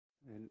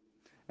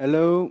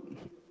Hello.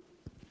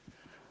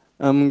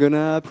 I'm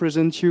gonna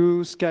present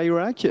you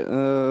Skyrack,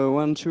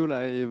 one tool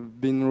I've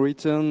been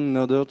written in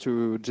order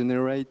to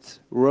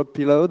generate ROP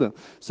payload.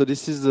 So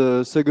this is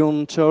the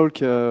second talk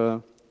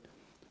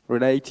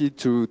related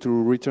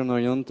to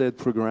return-oriented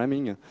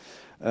programming.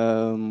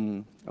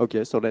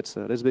 Okay, so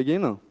let's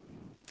begin.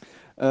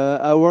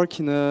 I work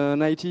in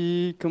an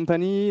IT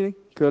company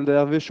called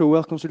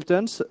Aviat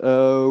Consultants.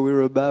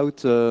 We're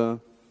about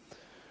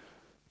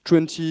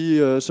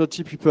 20,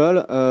 30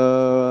 people.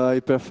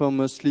 I perform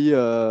mostly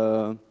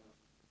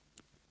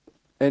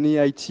any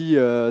IT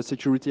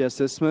security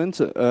assessment,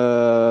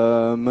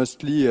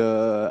 mostly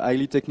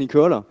highly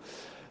technical.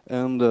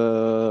 And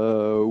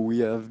we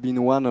have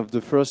been one of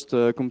the first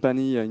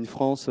company in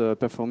France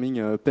performing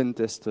a pen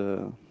test.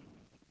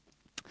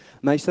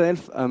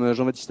 Myself, I'm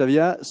Jean-Baptiste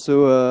Aviat,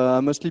 so I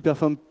mostly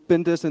perform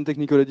pen test and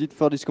technical audit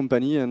for this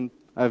company, and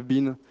I've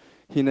been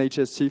in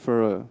HSC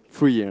for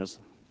 3 years.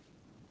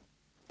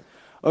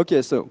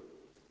 Okay, so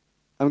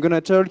I'm gonna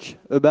talk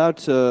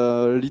about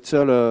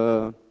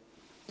little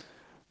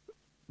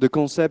the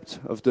concept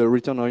of the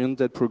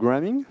return-oriented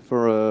programming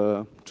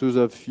for those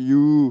of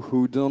you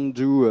who don't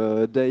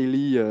do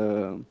daily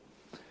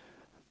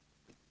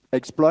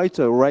exploit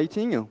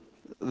writing.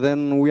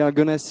 Then we are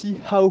gonna see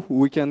how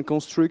we can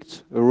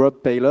construct a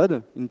ROP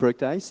payload in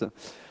practice.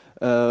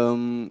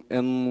 And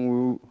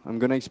I'm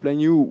gonna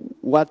explain you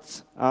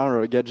what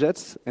are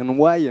gadgets and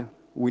why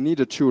we need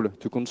a tool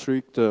to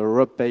construct a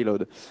ROP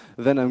payload.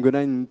 Then I'm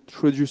gonna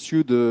introduce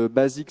you the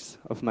basics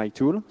of my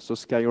tool, so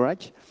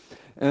Skyrack.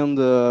 And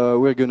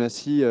we're gonna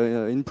see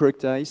in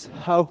practice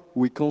how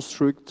we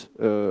construct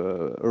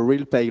a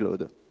real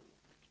payload.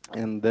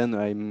 And then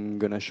I'm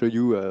gonna show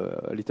you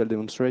a little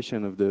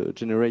demonstration of the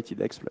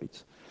generated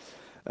exploits.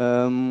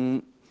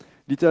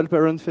 Little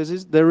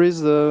parenthesis, there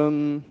is a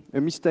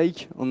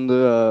mistake on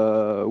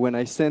the when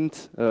I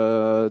sent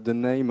the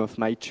name of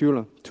my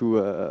tool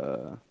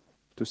to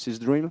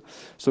Sysdream.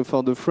 So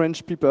for the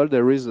French people,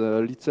 there is a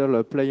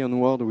little play on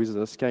word with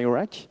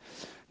Skyrack.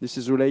 This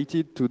is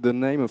related to the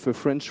name of a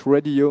French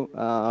radio.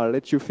 I'll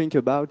let you think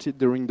about it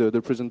during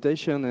the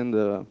presentation, and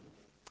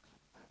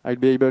I'll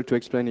be able to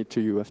explain it to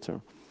you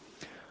after.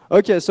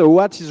 Okay, so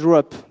what is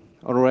ROP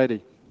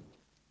already?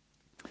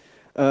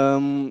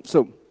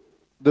 So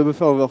the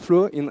buffer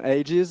overflow in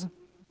ages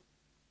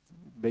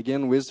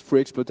began with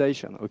free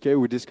exploitation. Okay,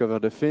 we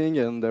discovered a thing,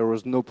 and there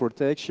was no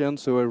protection,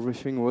 so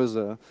everything was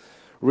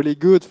really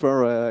good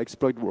for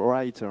exploit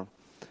writer.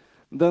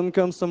 Then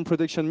comes some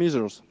protection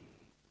measures,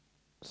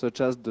 such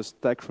as the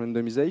stack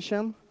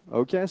randomization.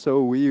 Okay,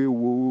 so we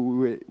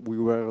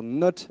were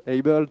not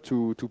able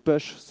to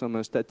push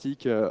some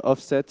static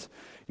offset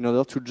in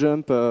order to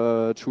jump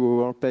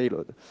to our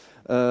payload.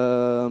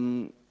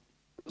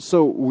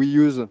 So we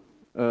use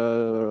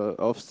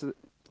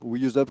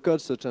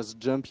opcodes such as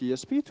jump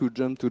ESP to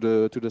jump to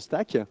the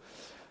stack.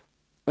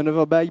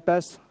 Another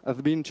bypass has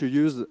been to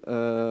use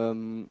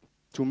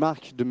to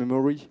mark the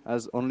memory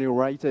as only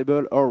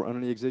writable or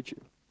only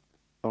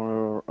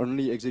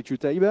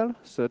executable,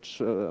 so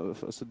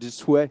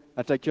this way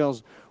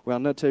attackers were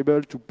not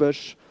able to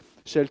push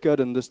shellcode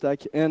on the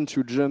stack and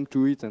to jump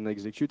to it and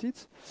execute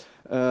it.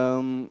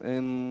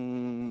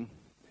 And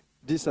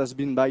this has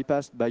been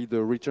bypassed by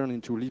the return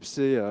into libc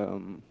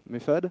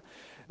method.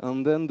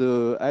 And then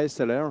the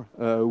ASLR,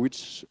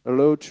 which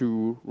allow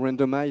to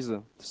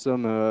randomize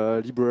some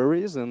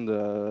libraries and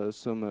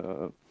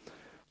some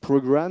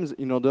programs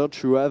in order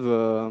to have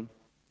a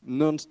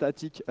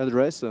non-static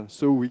address,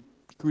 so we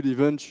could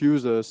even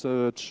use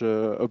such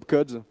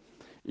opcodes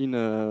in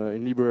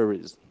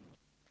libraries,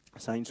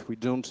 since we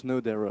don't know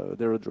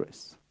their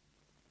address.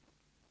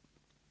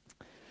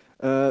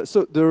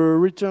 So the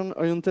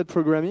return-oriented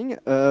programming,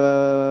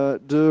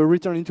 the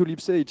return into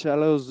libc, it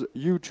allows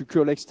you to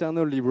call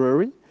external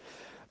library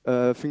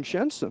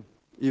functions,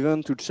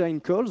 even to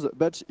chain calls,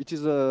 but it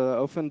is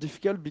often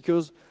difficult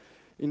because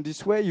in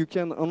this way you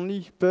can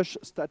only push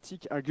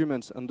static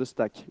arguments on the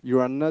stack. You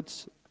are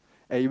not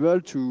able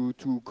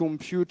to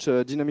compute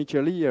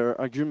dynamically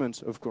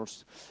arguments, of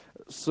course.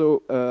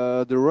 So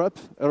the ROP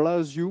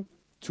allows you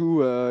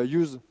to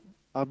use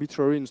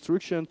arbitrary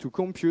instruction to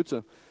compute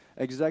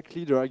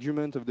exactly the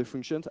argument of the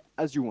function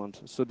as you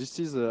want. So this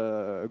is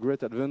a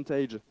great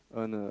advantage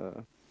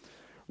on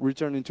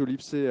return into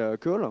libc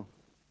call.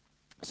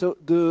 So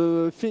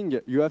the thing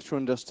you have to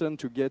understand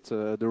to get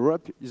the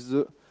ROP is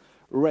the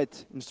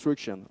ret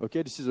instruction.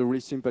 Okay, this is a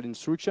really simple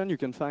instruction you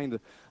can find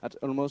at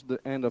almost the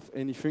end of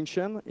any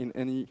function in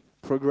any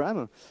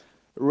program.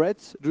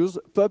 Ret does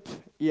pop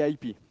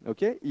EIP.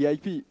 Okay,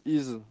 EIP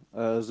is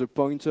the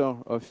pointer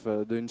of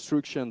the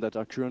instruction that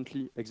are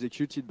currently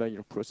executed by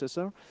your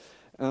processor.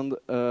 And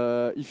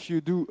if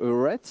you do a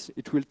ret,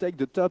 it will take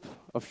the top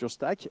of your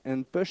stack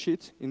and push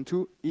it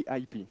into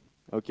EIP.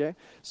 Okay,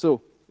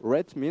 so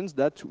ret means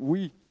that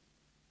we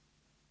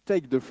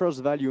take the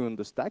first value on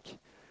the stack,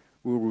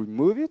 we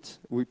remove it,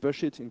 we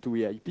push it into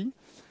EIP,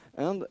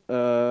 and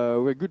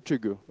we're good to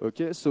go.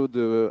 Okay, so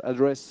the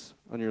address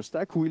on your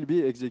stack will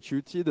be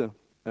executed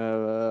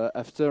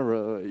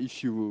after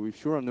if you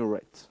run a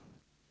ret.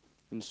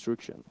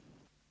 instruction.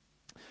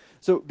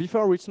 So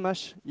before we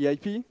smash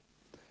EIP,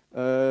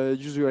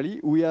 usually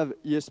we have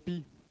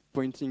ESP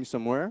pointing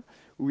somewhere.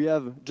 We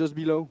have just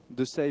below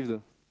the saved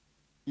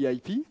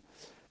EIP,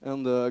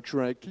 and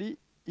currently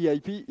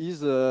EIP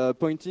is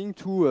pointing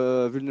to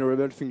a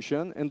vulnerable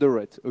function and the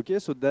ret. Okay,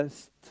 so that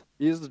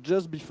is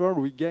just before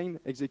we gain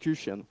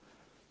execution.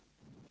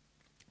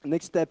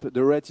 Next step,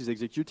 the ret is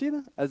executed.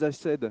 As I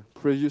said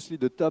previously,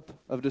 the top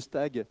of the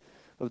stack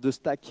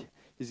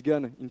is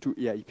gone into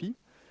EIP,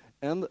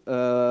 and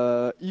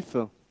if,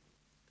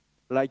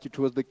 like it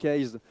was the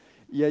case,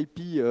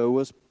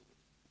 EIP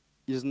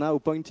is now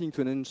pointing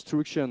to an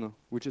instruction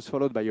which is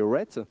followed by a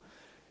ret,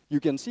 you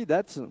can see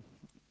that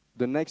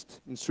the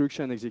next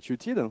instruction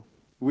executed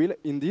will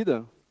indeed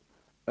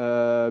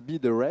be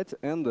the ret,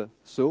 and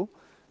so,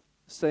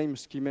 same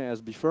schema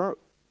as before,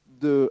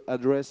 the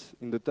address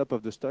in the top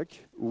of the stack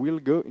will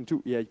go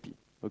into EIP.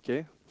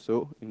 Okay,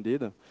 so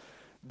indeed,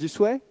 this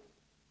way,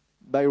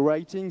 by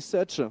writing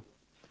such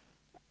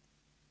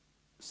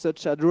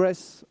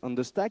address on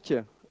the stack,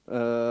 if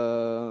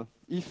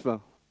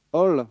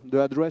all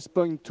the address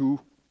point to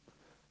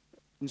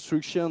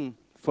instruction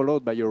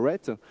followed by a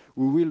ret,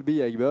 we will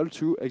be able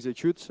to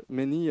execute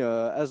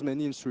as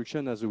many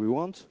instructions as we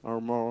want, or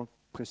more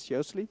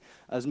precisely,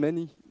 as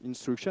many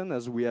instructions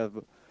as we have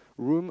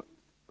room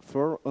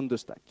for on the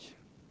stack.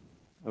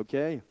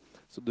 Okay,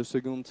 so the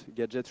second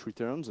gadget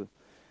returns,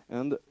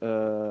 and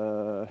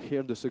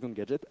here the second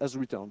gadget has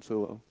returned.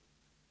 So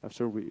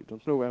after we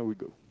don't know where we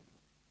go.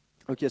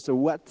 Okay, so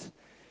what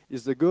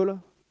is the goal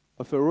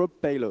of a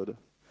rope payload?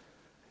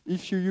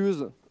 If you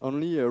use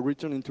only a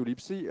return into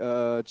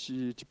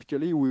libc,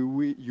 typically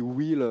you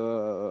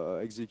will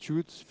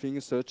execute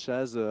things such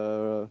as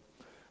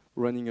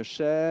running a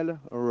shell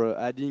or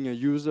adding a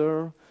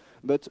user.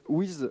 But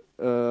with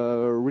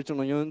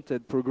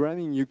return-oriented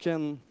programming, you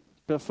can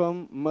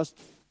perform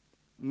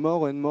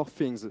more and more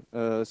things,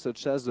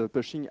 such as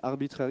pushing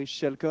arbitrary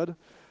shellcode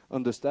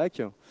on the stack.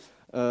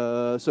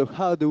 So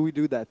how do we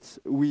do that?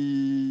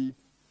 We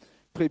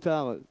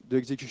prepare the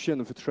execution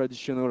of a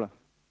traditional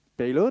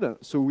payload.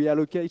 So we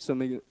allocate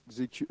some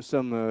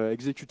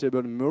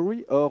executable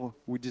memory, or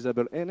we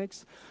disable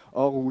NX,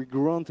 or we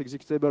grant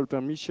executable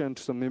permission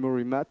to some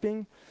memory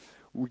mapping.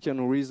 We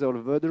can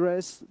resolve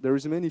address. There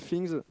is many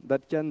things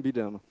that can be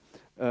done.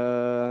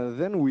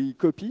 Then we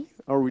copy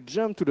or we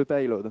jump to the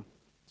payload.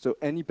 So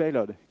any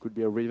payload. It could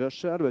be a reverse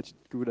shell, but it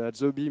could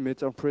also be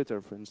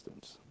Meterpreter, for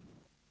instance.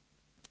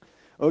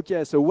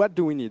 Okay, so what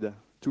do we need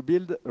to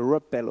build a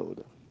rope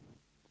payload?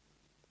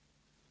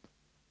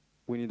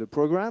 We need a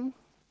program.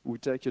 We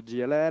take a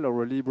DLL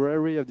or a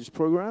library of this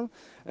program,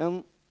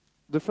 and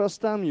the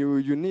first time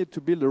you need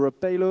to build a rope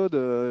payload,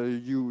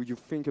 you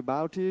think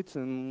about it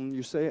and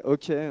you say,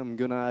 okay, I'm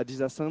gonna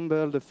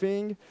disassemble the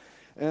thing,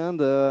 and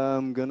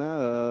I'm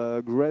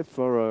gonna grab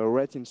for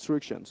ret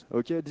instructions.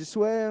 Okay, this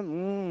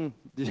way,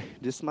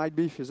 this might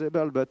be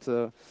feasible, but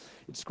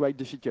it's quite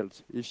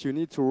difficult. If you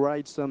need to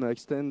write some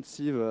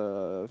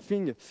extensive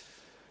thing,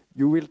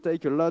 you will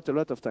take a lot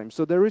of time.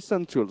 So there is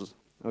some tools.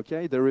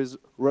 Okay, there is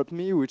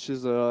ROPME, which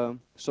is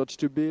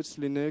 32 bits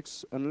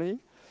Linux only.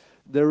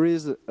 There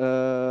is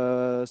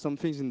some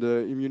things in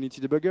the immunity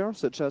debugger,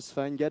 such as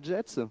find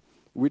gadgets,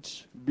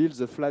 which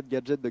builds a flat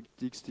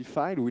gadget.txt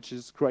file, which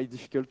is quite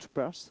difficult to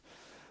parse,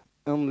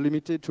 and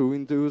limited to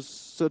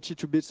Windows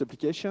 32 bits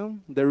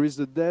application. There is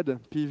the dead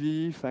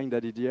PV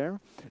find.ddr,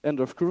 and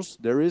of course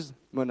there is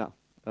Mona.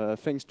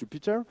 Thanks to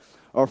Peter,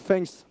 or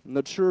thanks,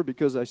 not sure,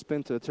 because I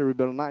spent a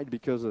terrible night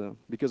because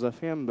of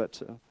him,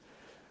 but.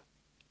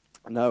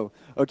 No.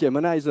 Okay,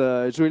 Mona is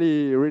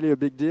really a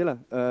big deal.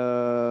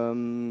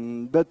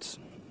 But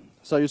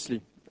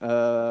seriously,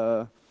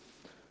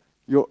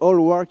 you're all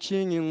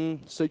working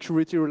in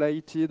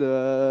security-related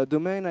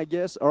domain, I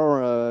guess,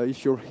 or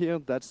if you're here,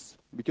 that's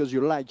because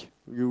you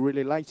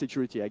really like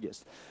security, I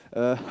guess.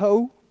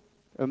 How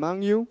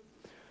among you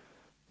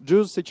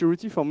choose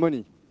security for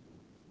money?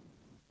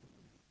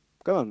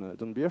 Come on,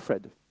 don't be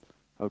afraid.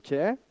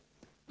 Okay.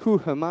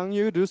 Who among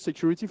you does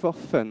security for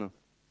fun?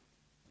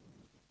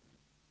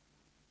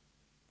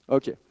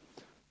 Okay,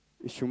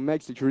 if you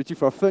make security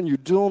for fun, you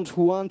don't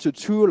want a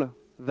tool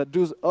that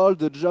does all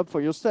the job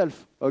for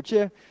yourself.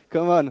 Okay,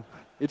 come on,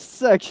 it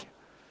sucks.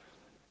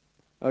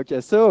 Okay,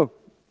 so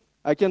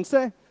I can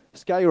say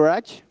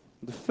Skyrack,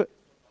 the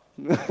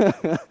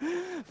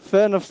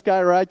fun of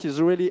Skyrack is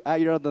really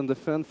higher than the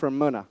fun from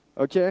Mona.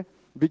 Okay,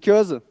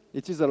 because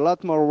it is a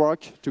lot more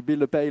work to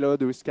build a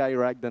payload with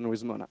Skyrack than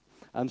with Mona.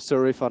 I'm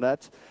sorry for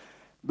that.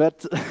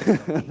 But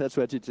that's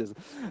what it is.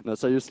 No,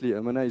 seriously,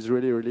 Mona is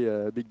really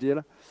a big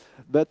deal.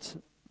 But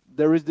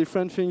there is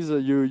different things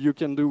you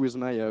can do with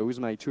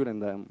my tool,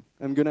 and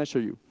I'm gonna show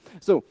you.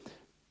 So,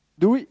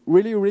 do we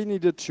really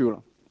need a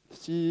tool?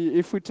 See,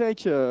 if we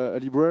take a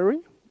library,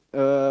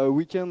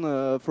 we can,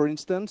 for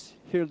instance,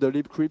 here the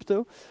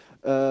libcrypto,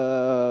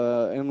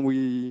 and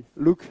we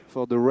look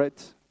for the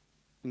ret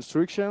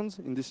instructions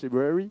in this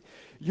library.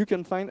 You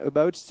can find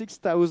about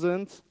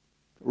 6,000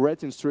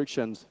 ret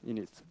instructions in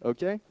it.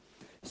 Okay.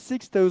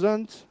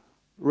 6,000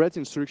 ret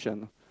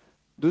instruction.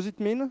 Does it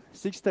mean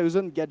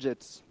 6,000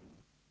 gadgets?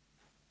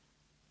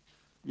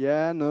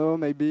 Yeah, no,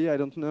 maybe, I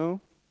don't know.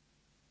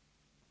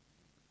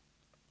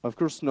 Of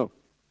course, no.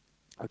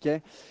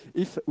 Okay,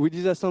 if we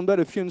disassemble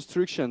a few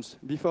instructions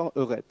before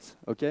a ret,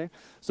 okay,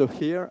 so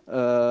here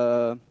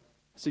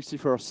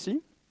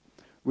 64C,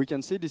 we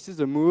can see this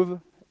is a move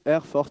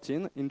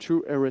R14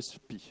 into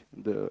RSP,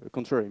 the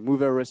contrary,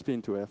 move RSP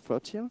into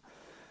R14.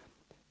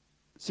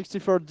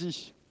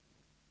 64D,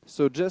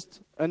 so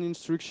just an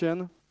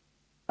instruction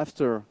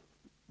after.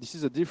 This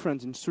is a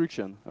different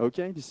instruction,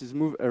 okay? This is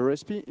move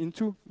RSP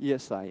into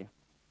ESI.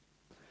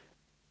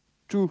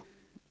 2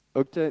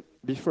 octet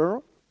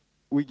before,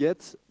 we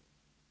get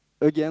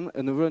again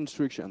another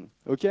instruction,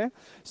 okay?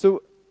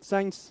 So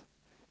since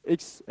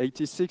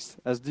x86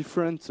 has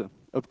different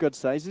opcode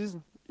sizes,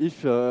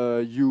 if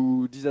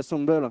you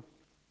disassemble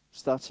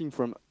starting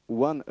from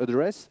one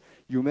address,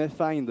 you may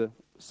find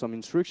some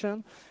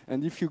instruction,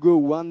 and if you go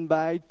 1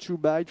 byte, 2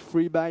 bytes,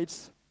 3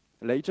 bytes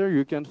later,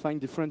 you can find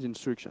different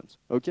instructions,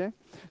 okay?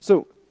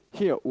 So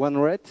here, one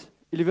ret,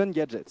 11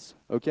 gadgets,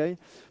 okay?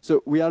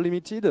 So we are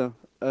limited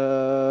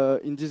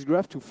in this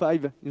graph to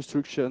 5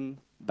 instruction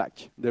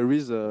back. There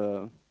is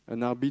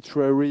an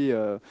arbitrary,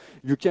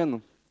 you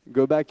can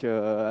go back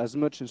as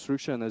much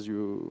instruction as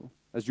you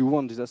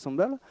want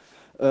disassemble,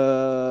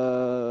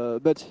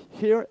 but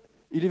here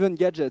 11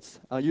 gadgets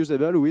are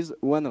usable with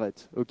one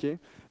ret, okay?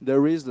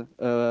 There is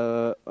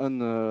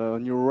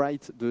on your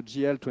right the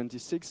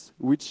GL26,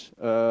 which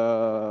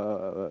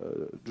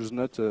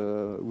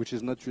which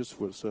is not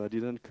useful, so I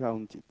didn't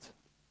count it.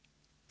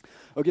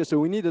 Okay, so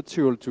we need a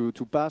tool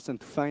to pass and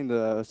to find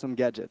some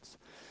gadgets.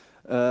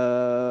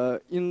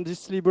 In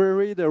this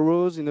library, there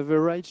was, in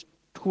average,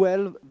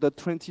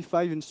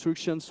 12.25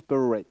 instructions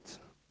per ret,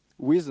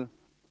 with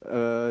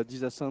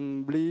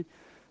disassembly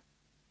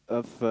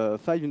of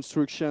 5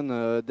 instruction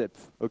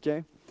depth,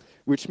 okay?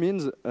 Which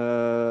means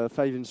 5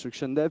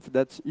 instruction depth,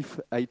 that if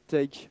I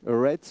take a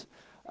ret,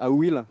 I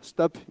will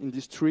stop in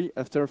this tree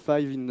after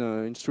 5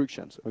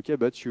 instructions, okay?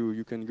 But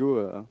you can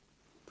go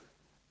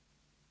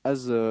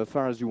as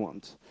far as you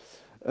want.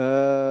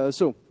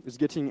 So it's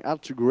getting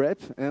hard to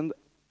grep, and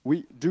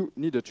we do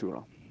need a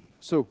tool.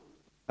 So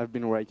I've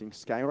been writing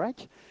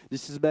Skyrack.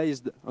 This is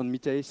based on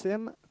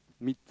MetaISM.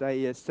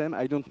 MetaISM,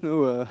 I don't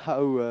know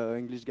how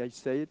English guys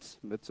say it,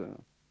 but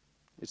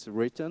it's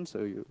written,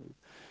 so you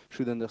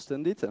should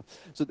understand it.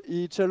 So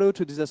it allows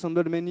to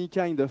disassemble many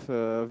kind of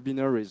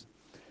binaries.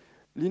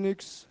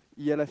 Linux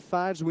ELF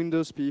files,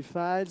 Windows PE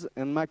files,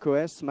 and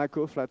macOS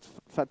Maco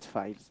FAT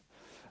files.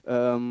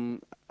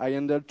 I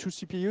handle 2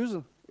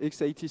 CPUs,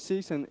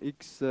 x86 and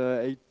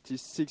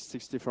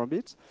x86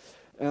 64-bit,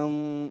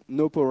 and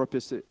no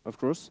PowerPC, of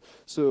course.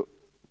 So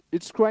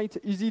it's quite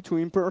easy to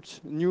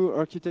import new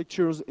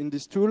architectures in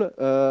this tool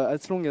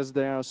as long as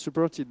they are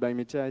supported by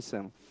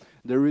MetaISM.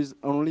 There is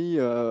only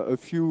a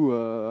few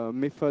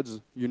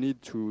methods you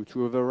need to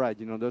override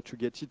in order to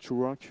get it to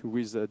work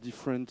with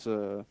different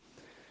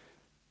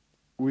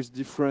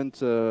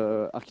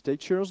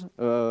architectures.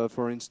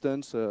 For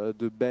instance,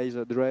 the base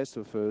address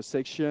of a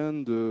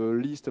section,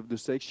 the list of the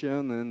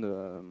section,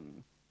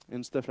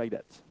 and stuff like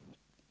that.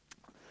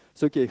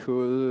 So okay,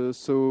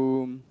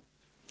 so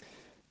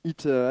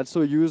it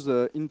also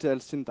uses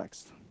Intel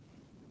syntax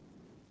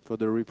for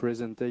the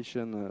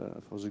representation,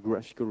 for the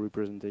graphical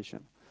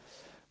representation.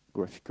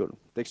 Graphical,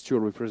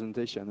 textual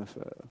representation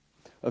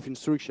of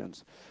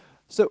instructions.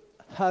 So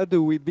how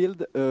do we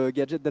build a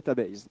gadget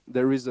database?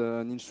 There is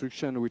an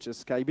instruction which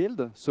is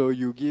skybuild. So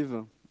you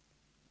give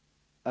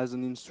as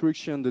an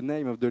instruction the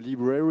name of the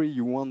library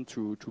you want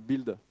to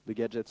build the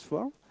gadgets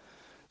for.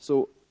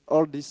 So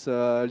all this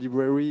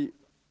library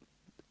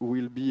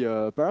will be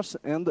parsed,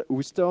 and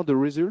we store the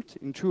result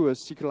into a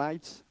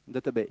SQLite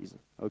database,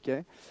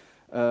 okay?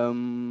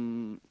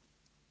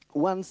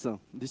 Once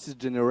this is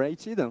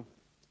generated,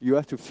 you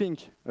have to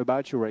think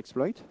about your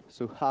exploit,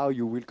 so how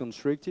you will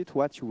construct it,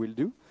 what you will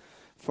do.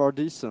 For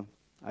this,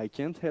 I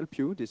can't help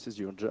you. This is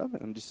your job,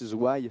 and this is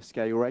why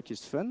Skyrack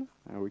is fun,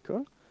 I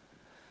recall.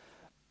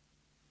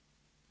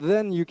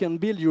 Then you can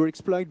build your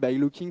exploit by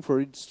looking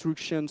for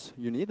instructions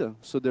you need.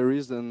 So there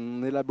is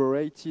an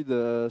elaborated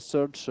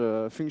search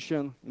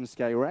function in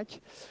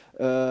Skyrack.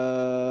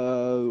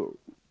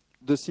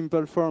 The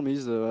simple form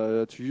is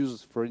to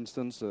use, for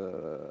instance,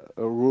 a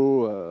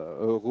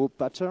row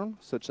pattern,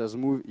 such as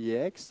move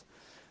EX.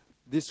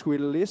 This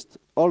will list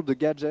all the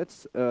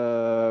gadgets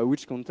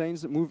which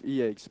contains move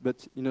EX,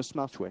 but in a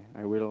smart way.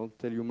 I will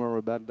tell you more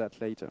about that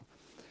later.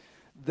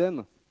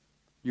 Then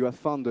you have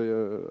found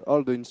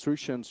all the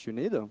instructions you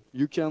need.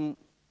 You can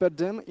put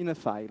them in a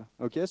file.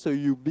 Okay, so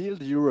you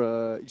build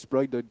your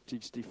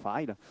exploit.txt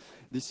file.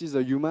 This is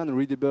a human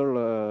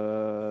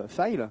readable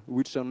file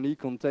which only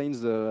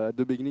contains at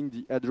the beginning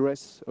the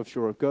address of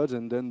your opcodes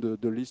and then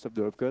the list of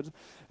the opcodes.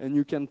 And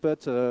you can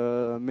put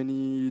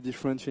many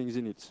different things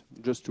in it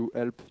just to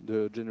help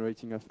the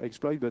generating of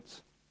exploit,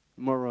 but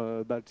more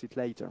about it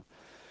later.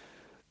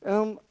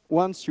 And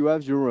once you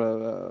have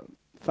your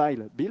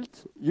file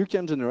built, you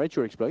can generate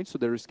your exploit. So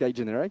there is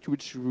SkirackGenerate,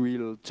 which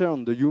will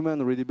turn the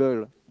human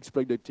readable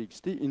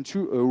exploit.txt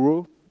into a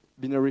raw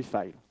binary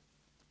file.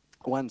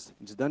 Once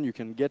it's done, you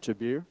can get a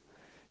beer.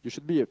 You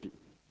should be happy.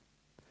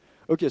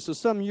 Okay, so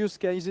some use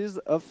cases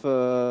of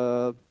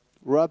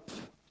ROP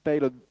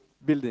payload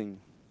building.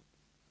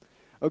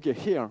 Okay,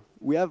 here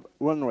we have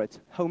run rate.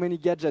 How many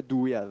gadgets do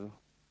we have?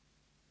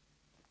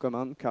 Come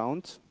on,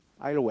 count.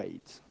 I'll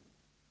wait.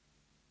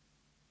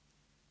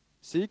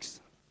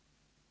 6?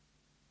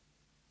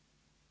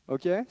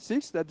 Okay,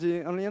 6, that's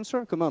the only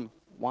answer? Come on.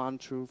 1,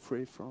 2,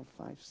 3, 4,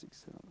 5, 6,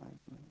 7, 8,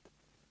 9,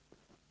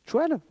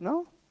 12,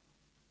 no?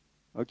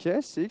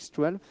 Okay, 6,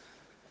 12.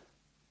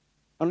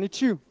 Only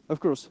 2, of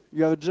course.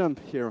 You have a jump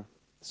here.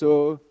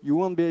 So you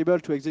won't be able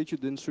to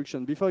execute the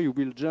instruction before you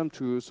will jump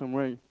to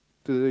somewhere,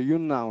 to the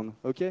unknown,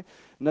 okay?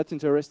 Not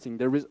interesting.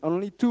 There is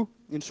only 2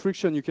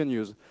 instructions you can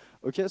use.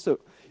 Okay, so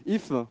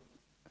if a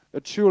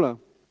tool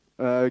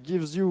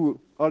gives you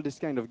all this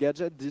kind of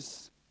gadget,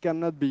 this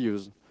cannot be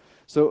used.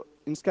 So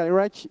in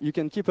Skyrack, you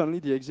can keep only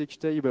the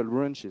executable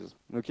branches.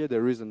 Okay,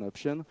 there is an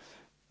option,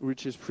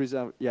 which is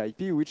preserve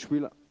EIP, which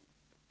will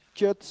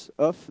cut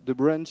off the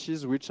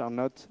branches which are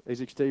not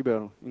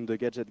executable in the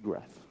gadget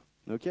graph.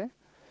 Okay?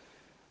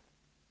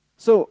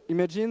 So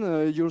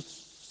imagine you're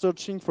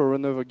searching for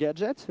another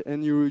gadget,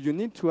 and you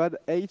need to add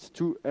 8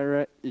 to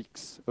array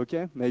X.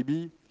 Okay?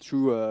 Maybe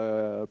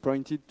to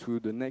point it to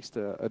the next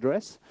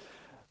address.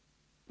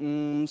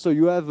 So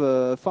you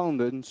have found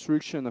the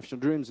instruction of your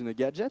dreams in a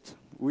gadget,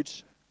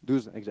 which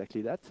does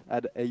exactly that,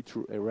 add 8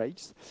 to array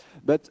X.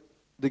 But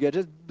the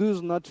gadget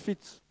does not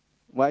fit.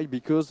 Why?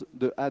 Because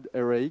the add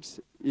array X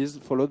is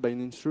followed by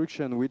an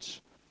instruction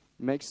which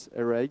makes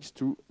array X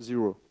to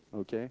 0.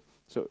 Okay?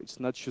 So it's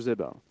not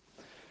usable.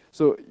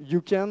 So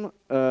you can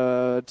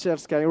tell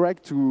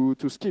Skyrack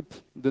to skip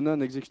the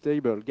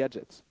non-executable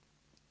gadgets.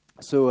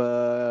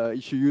 So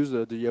if you use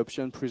the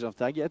option preserve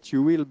target,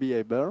 you will be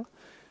able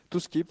to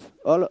skip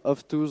all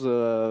of those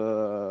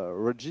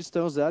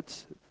registers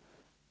that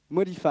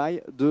modify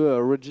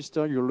the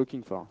register you're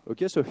looking for.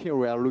 Okay, so here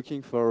we are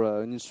looking for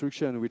an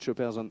instruction which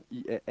appears on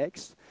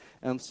EAX,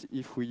 and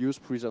if we use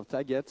preserve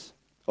target,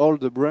 all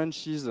the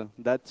branches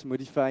that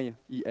modify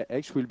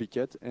EAX will be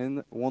cut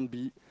and won't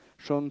be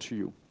shown to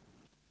you.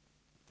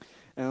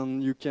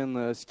 And you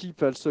can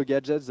skip also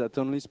gadgets that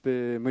only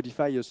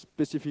modify a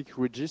specific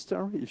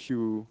register if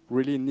you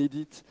really need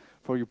it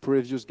for your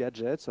previous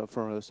gadgets or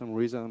for some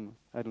reason,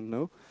 I don't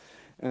know.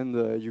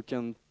 And you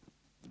can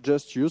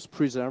just use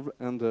preserve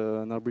and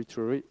an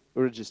arbitrary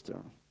register.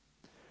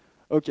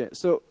 Okay,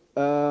 so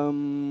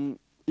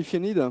if you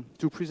need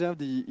to preserve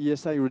the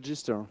ESI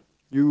register,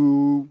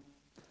 you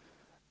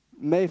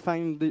may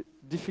find it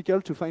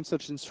difficult to find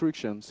such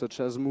instructions, such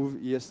as move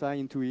ESI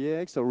into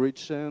EX or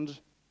rechange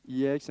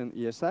EX and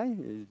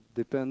ESI,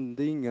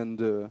 depending on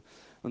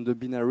the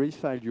binary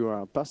file you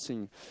are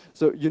passing.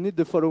 So you need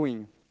the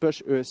following: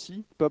 push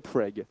ESC, pop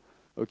reg.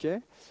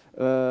 Okay.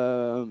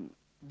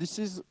 This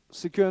is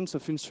sequence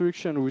of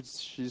instruction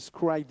which is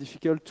quite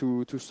difficult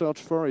to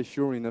search for if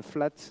you're in a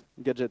flat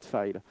gadget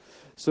file.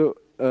 So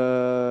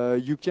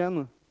you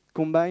can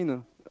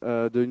combine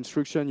the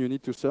instruction you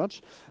need to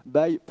search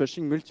by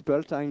pushing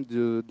multiple times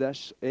the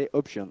 -A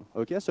option.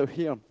 Okay, so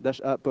here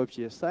 -A pop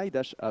ESI,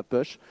 -A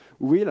push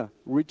will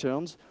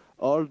return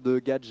all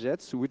the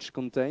gadgets which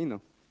contain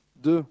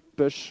the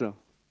push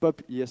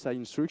pop ESI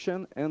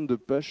instruction and the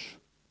push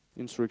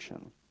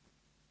instruction.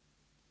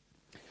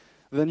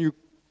 Then you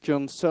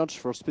can search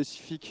for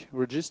specific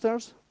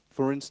registers.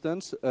 For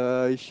instance,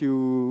 if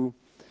you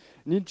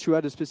need to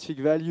add a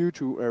specific value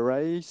to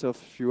arrays, or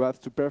if you have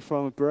to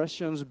perform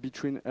operations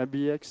between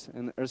RBX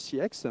and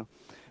RCX.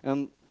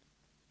 And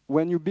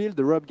when you build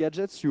the ROP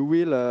gadgets, you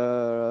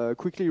will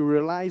quickly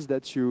realize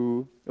that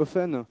you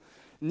often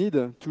need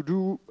to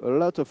do a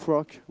lot of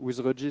work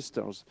with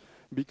registers,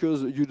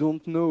 because you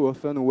don't know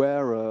often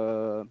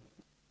where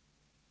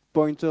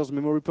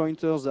memory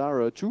pointers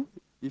are to,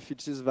 if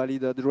it is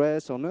valid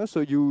address or no.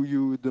 So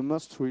the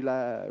most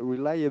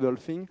reliable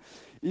thing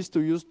is to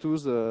use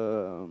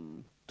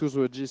those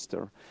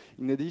registers.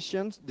 In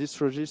addition, these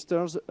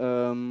registers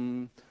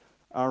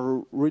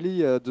are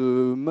really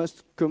the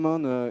most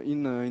common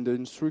in the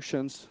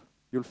instructions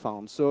you'll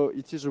find. So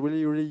it is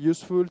really, really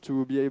useful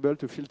to be able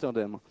to filter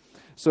them.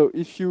 So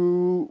if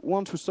you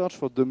want to search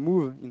for the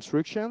move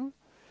instruction,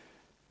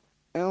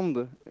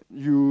 and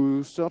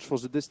you search for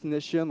the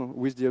destination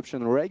with the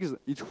option regs,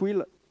 it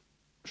will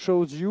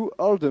shows you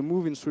all the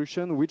move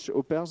instruction which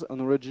appears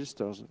on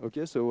registers.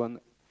 Okay, so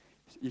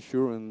if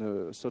you're on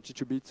a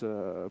 32-bit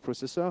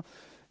processor,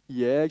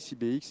 EX,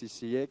 EBX,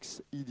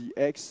 ECX,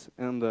 EDX,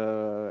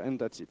 and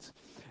that's it.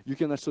 You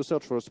can also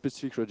search for a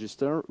specific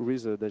register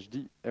with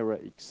 -D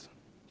array X.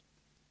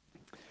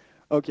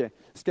 Okay,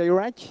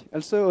 Skyrack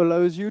also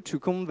allows you to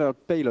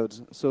convert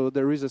payloads. So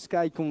there is a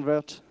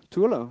SkyConvert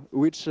tool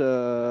which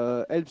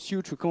helps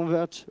you to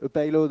convert a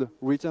payload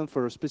written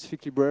for a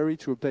specific library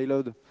to a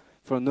payload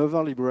for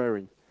another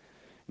library.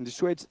 In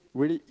this way, it's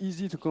really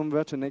easy to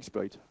convert an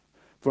exploit.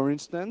 For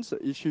instance,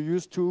 if you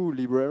use two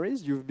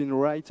libraries, you've been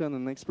writing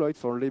an exploit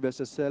for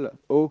libSSL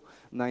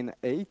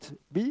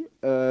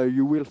 098b,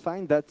 you will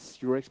find that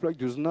your exploit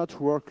does not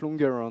work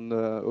longer on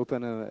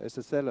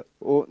OpenSSL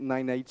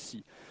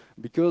 098c,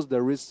 because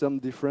there is some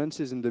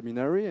differences in the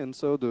binary, and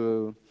so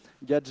the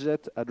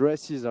gadget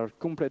addresses are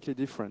completely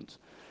different.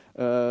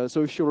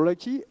 So if you're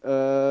lucky,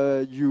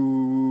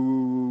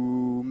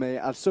 you may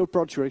also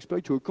port your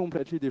exploit to a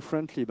completely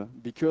different lib,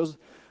 because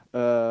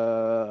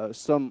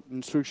some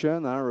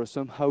instructions are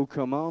somehow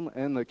common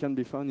and can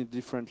be found in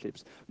different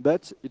libs.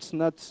 But it's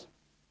not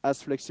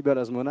as flexible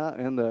as Mona,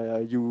 and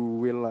you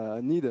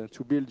will need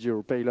to build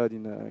your payload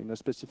in a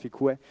specific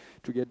way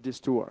to get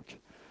this to work.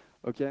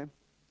 Okay.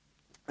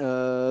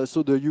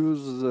 So the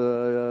use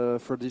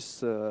for this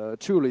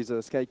tool is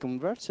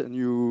SkirackConvert, and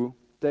you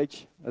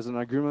take as an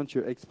argument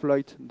your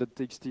exploit the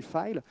txt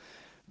file.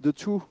 The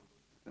two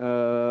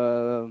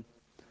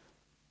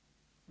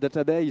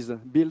database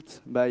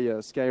built by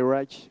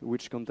Skirack,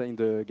 which contain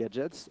the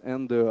gadgets,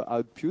 and the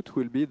output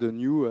will be the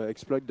new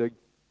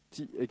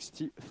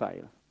exploit.txt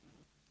file.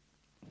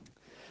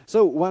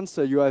 So once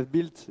you have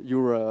built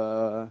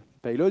your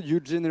payload, you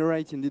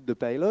generate indeed the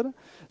payload.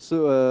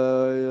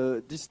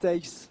 So this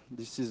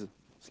is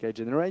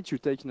SkirackGenerate, you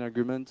take an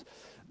argument,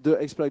 the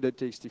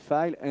exploit.txt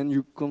file, and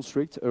you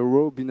construct a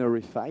raw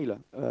binary file.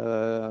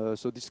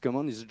 So this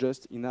command is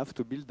just enough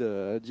to build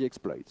the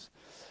exploits.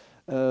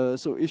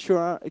 So if you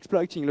are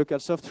exploiting local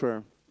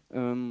software,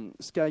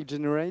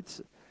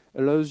 SkirackGenerate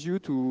allows you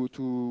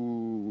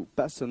to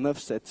pass an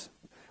offset,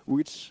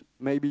 which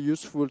may be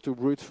useful to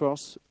brute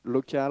force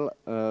local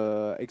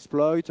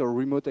exploit or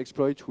remote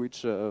exploit,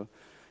 which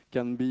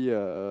can be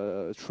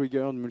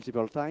triggered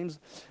multiple times.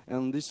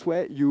 And this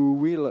way, you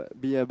will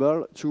be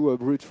able to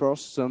brute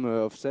force some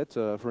offset.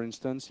 For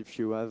instance, if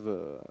you have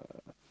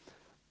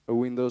a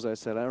Windows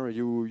SLR,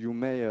 you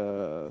may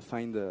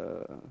find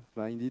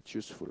it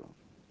useful.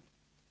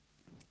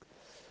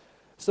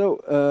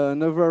 So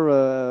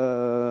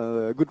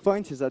another good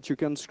point is that you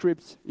can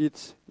script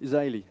it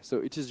easily. So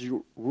it is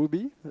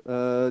Ruby.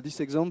 This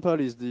example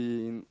is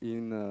in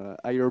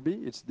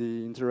IRB. It's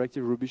the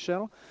interactive Ruby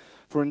shell.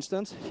 For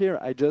instance, here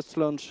I just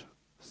launched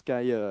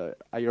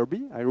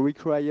IRB. I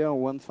require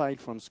one file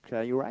from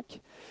Skirack,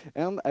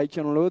 and I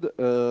can load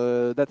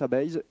a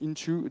database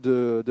into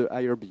the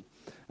IRB.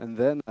 And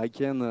then I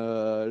can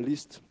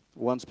list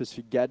one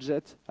specific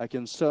gadget. I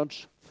can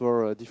search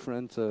for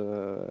different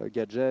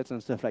gadgets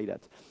and stuff like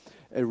that.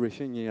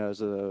 Everything is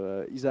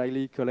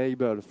easily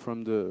callable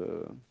from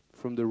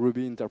the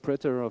Ruby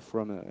interpreter or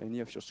from any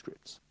of your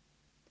scripts.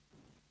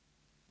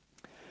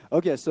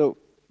 Okay, so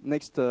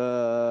next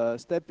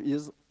step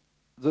is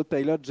the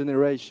payload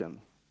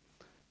generation.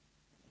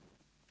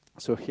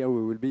 So here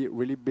we will be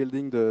really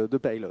building the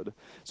payload.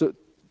 So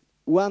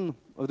one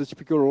of the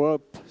typical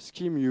ROP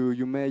scheme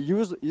you may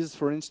use is,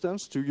 for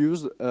instance, to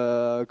use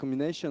a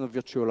combination of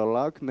virtual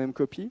alloc,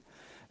 memcopy,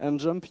 and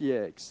jump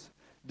EAX.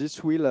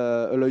 This will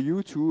allow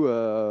you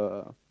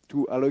to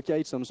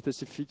allocate some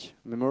specific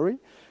memory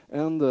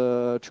and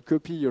to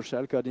copy your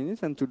shellcode in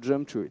it and to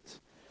jump to it.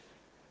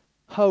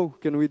 How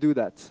can we do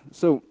that?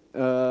 So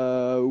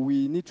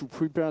we need to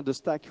prepare the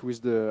stack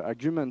with the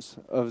arguments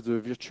of the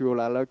virtual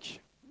alloc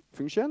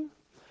function.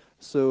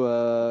 So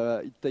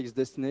it takes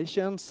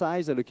destination,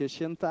 size,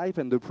 allocation type,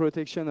 and the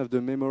protection of the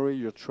memory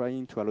you're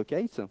trying to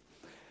allocate.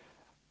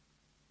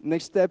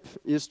 Next step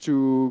is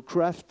to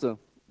craft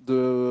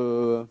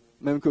the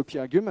memcopy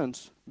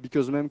arguments,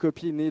 because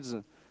memcopy needs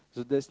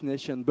the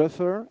destination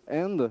buffer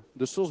and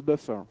the source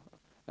buffer.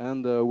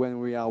 And when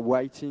we are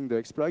writing the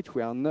exploit,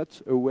 we are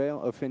not aware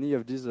of any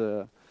of these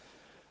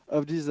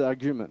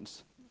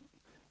arguments.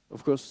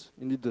 Of course,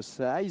 you need the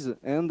size,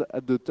 and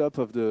at the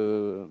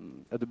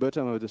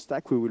bottom of the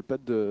stack, we will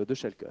put the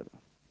shellcode.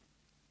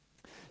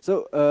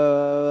 So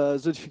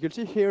the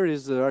difficulty here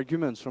is the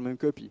arguments from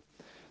memcopy.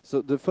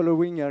 So the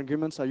following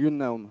arguments are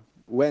unknown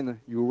when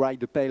you write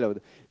the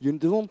payload. You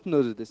don't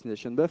know the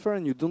destination buffer,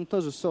 and you don't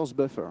know the source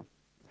buffer.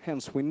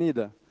 Hence, we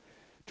need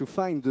to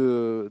find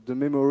the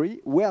memory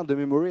where the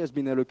memory has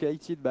been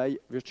allocated by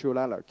virtual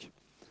alloc.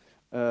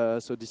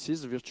 So this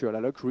is virtual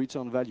alloc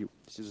return value.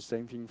 This is the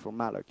same thing for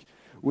malloc.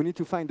 We need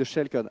to find the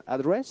shellcode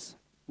address,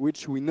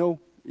 which we know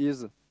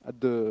is at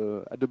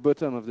the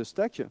bottom of the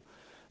stack.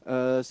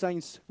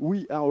 Since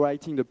we are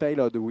writing the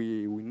payload,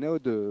 we know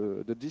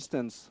the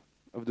distance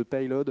of the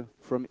payload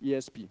from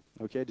ESP.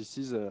 Okay, this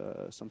is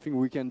something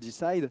we can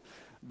decide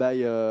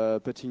by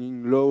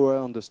putting lower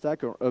on the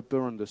stack or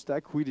upper on the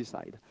stack. We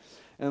decide.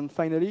 And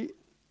finally,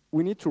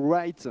 we need to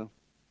write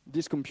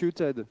these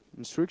computed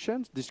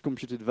instructions, these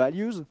computed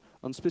values,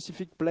 on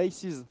specific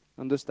places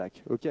on the stack.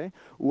 Okay,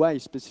 why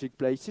specific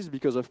places?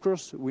 Because of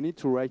course we need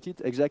to write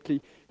it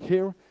exactly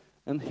here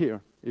and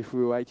here. If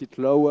we write it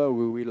lower,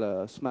 we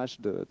will smash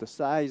the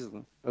size.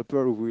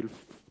 Upper, we will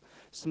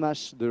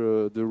smash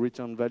the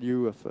return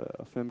value of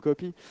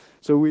memcopy.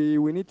 So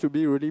we need to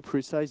be really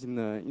precise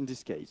in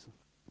this case.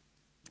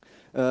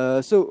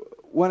 So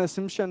one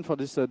assumption for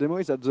this demo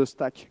is that the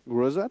stack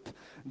grows up,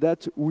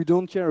 that we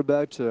don't care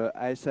about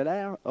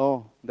ASLR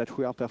or that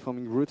we are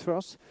performing root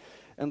force,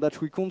 and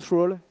that we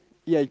control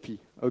EIP,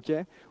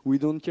 okay? We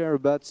don't care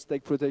about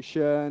stack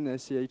protection,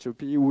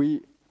 SCHOP.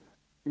 We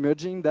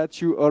imagine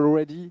that you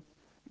already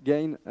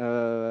gain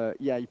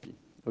EIP,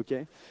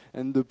 okay?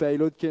 And the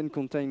payload can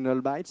contain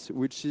null bytes,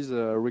 which is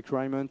a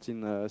requirement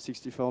in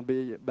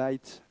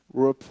 64-bit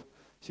ROP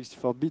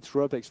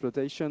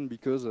exploitation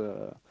because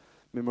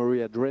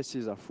memory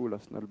addresses are full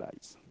of null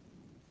bytes.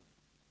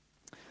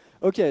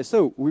 Okay,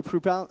 so we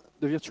prepare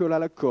the virtual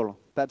alloc call.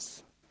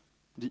 That's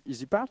the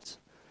easy part,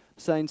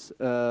 since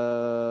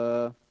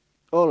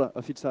all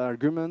of its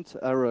arguments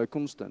are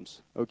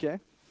constants, okay?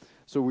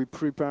 So we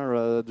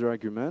prepare the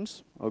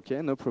arguments,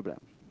 okay, no problem.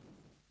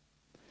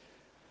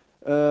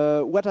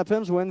 What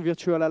happens when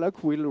virtual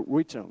alloc will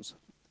returns?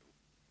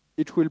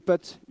 It will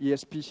put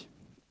ESP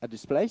at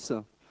this place.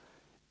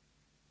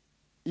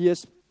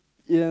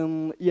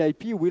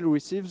 EIP will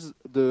receive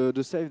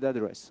the saved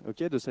address,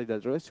 okay, the saved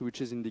address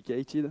which is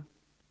indicated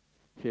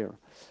here.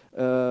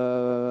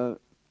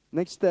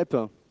 Next step,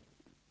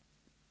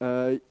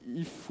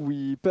 if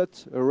we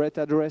put a ret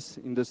address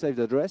in the saved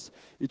address,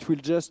 it will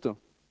just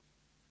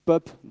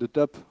pop the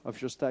top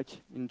of your stack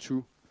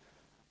into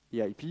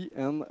EIP,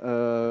 and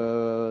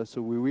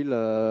so we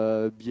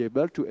will be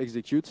able to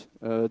execute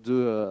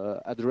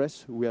the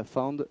address we have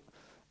found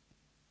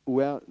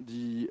where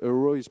the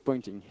arrow is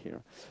pointing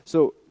here.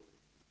 So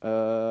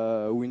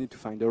we need to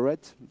find a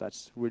ret.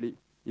 That's really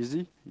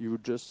easy. You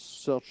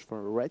just search for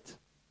a ret.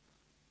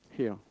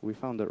 Here, we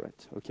found a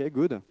ret. Okay,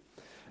 good.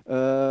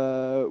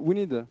 We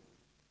need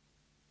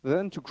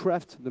then to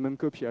craft the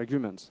memcopy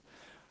arguments.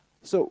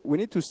 So we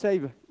need to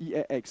save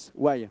EAX.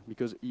 Why?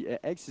 Because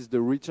EAX is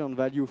the return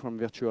value from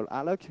virtual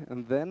alloc,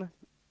 and then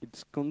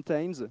it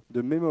contains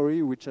the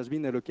memory which has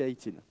been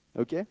allocated.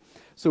 Okay?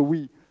 So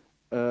we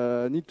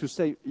need to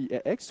save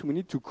EAX. We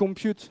need to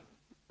compute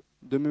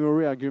the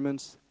memory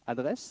arguments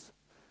address.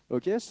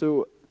 Okay?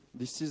 So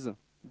this is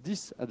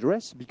this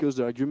address, because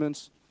the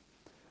arguments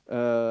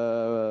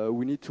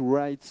we need to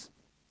write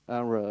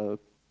are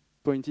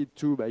pointed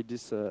to by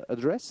this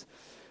address.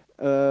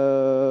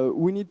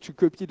 We need to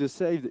copy the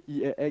saved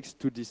EAX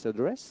to this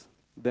address.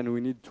 Then we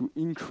need to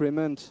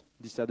increment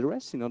this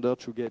address in order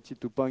to get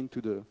it to point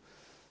to the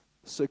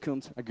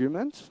second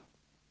argument.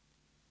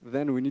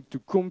 Then we need to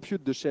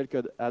compute the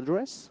shellcode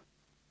address,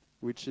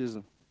 which is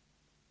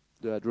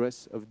the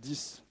address of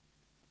this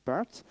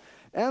part.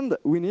 And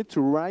we need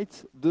to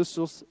write the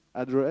source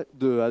address,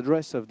 the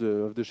address of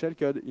the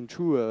shellcode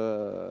into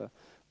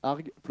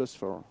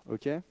arg+4,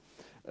 okay?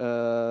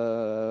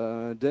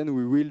 Then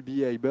we will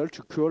be able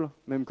to call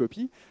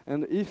memcopy.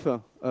 And if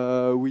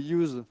we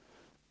use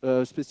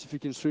a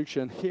specific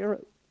instruction here,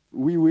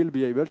 we will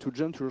be able to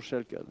jump to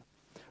shellcode.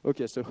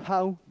 Okay, so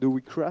how do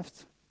we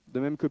craft the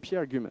memcopy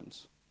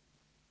arguments?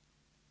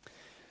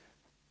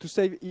 To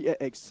save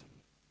EAX,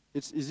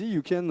 it's easy.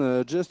 You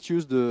can just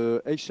use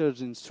the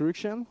hsearch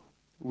instruction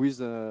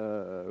with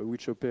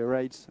which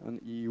operates on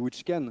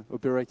which can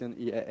operate on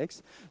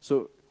EAX.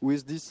 So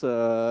with this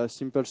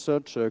simple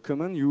search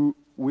command, you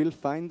will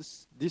find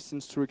this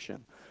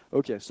instruction.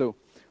 Okay, so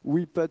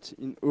we put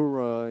in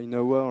our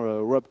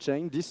ROP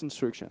chain this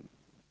instruction,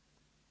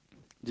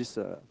 this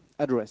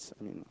address,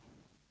 I mean.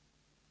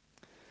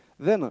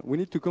 Then we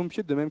need to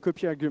compute the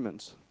memcopy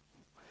arguments.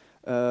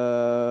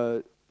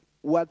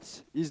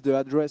 What is the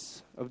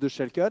address of the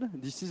shellcode?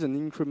 This is an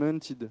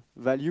incremented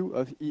value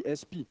of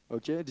ESP.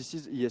 Okay, this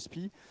is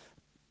ESP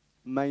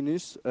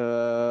minus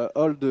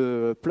all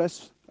the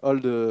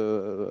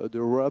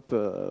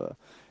ROP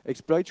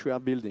exploits we are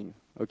building.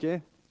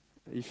 Okay,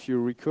 if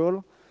you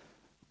recall,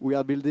 we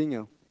are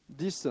building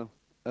this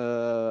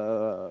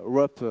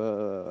ROP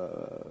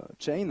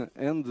chain,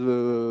 and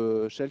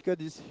the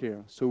shellcode is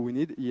here. So we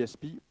need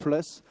ESP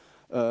plus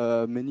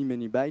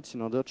many bytes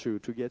in order to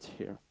get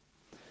here.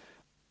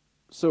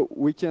 So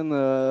we can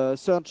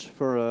search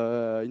for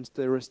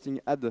interesting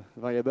add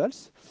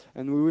variables,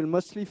 and we will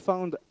mostly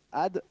find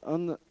add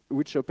on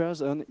which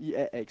occurs on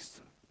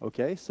EAX.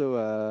 Okay,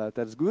 so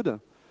that's good.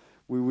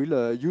 We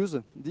will use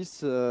this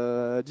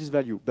this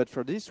value, but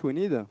for this we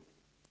need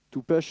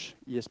to push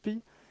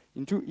ESP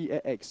into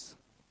EAX.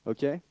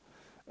 Okay,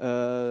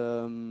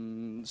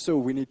 so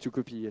we need to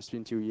copy ESP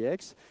into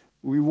EAX.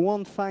 We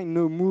won't find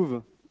no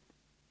move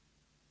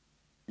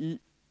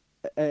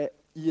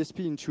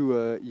ESP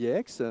into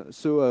EAX,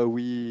 so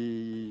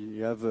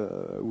we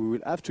will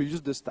have to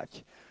use the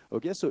stack.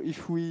 Okay, so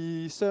if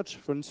we search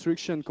for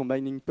instruction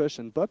combining push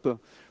and pop,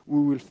 we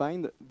will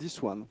find this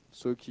one,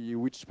 so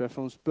which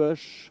performs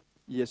push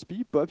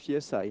ESP, pop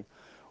ESI.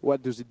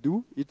 What does it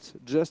do? It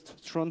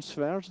just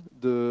transfers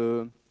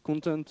the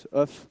content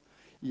of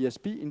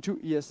ESP into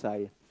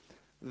ESI.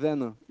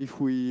 Then, if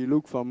we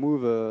look for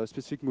move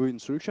specific move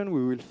instruction,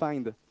 we will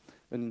find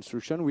an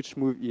instruction which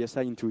moves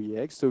ESI into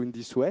EAX. So in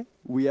this way,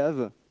 we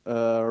have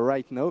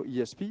right now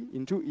ESP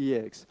into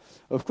EAX.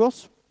 Of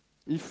course,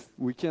 if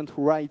we can't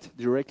write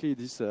directly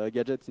this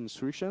gadget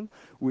instruction,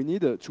 we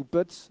need to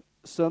put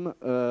some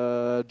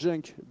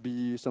junk,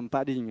 some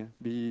padding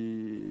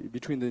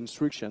between the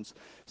instructions,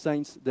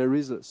 since there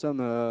is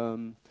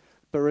some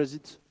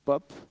parasite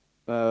pop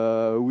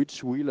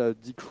which will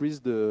decrease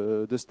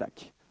the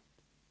stack.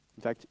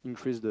 In fact,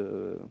 increase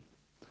the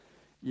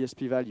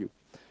ESP value.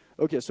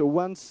 Okay, so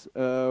once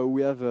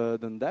we have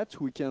done that,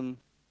 we can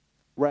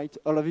write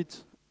all of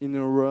it in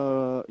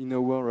our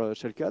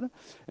shellcode.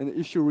 And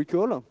if you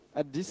recall,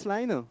 at this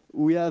line,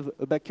 we have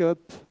a backup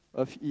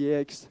of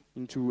EAX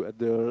into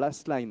the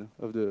last line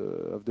of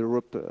the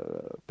ROP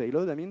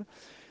payload. I mean,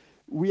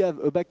 we have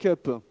a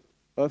backup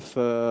of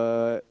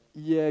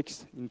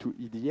EAX into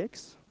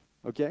EDX.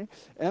 Okay,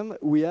 and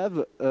we have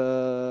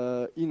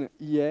in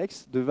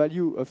EAX the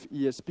value of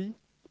ESP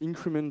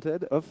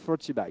incremented of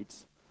 40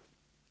 bytes.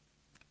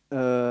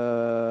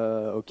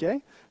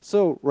 Okay,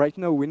 so right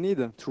now we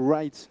need to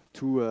write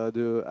to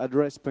the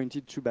address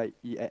pointed to by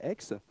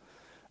EAX.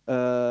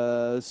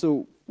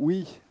 So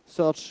we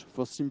search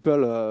for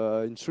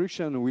simple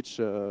instruction which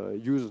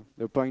use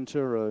the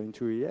pointer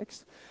into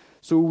EAX.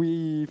 So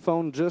we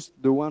found just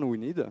the one we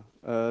need.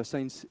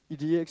 Since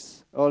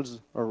EDX holds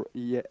our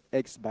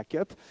EAX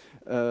backup,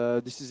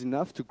 this is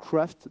enough to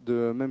craft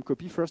the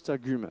memcopy first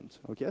argument.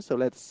 Okay, so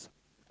let's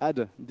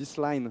add this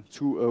line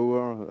to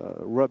our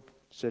ROP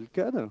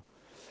shellcode,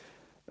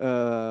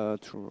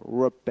 to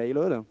ROP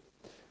payload.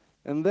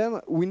 And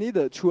then we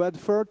need to add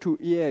for to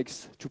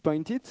EAX to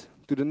point it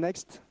to the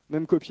next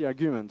memcopy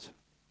argument.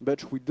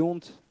 But we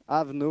don't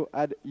have no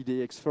add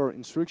EDX4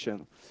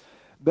 instruction.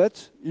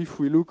 But if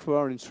we look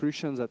for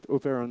instructions that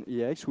operate on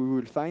EAX, we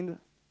will find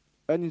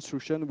an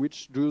instruction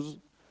which does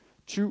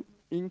to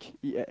inc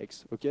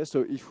EAX. Okay,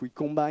 so if we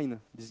combine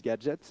this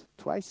gadget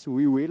twice,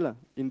 we will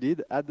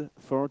indeed add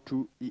 4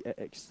 to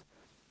EAX.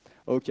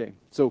 Okay,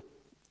 so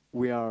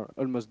we are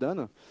almost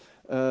done.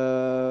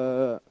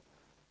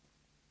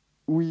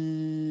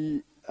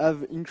 We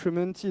have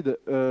incremented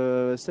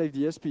save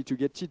DSP to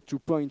get it to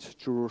point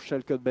to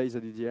shellcode based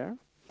DDR.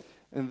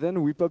 And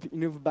then we pop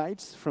enough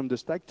bytes from the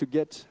stack to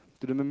get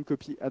to the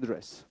memcopy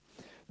address.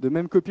 The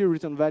memcopy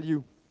return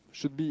value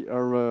should be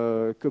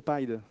our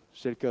copied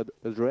shellcode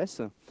address.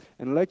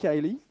 And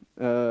luckily,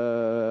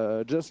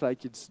 just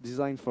like it's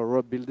designed for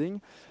ROP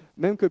building,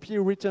 memcopy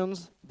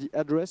returns the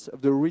address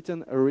of the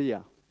written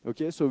area.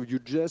 Okay, so you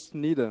just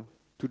need to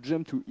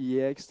jump to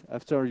EAX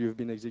after you've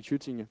been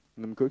executing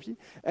memcopy,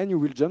 and you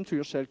will jump to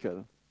your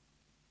shellcode.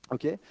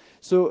 Okay,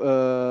 so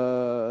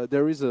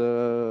there is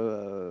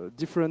another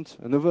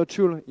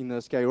tool in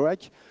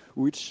SkirackROP,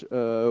 which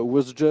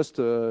was just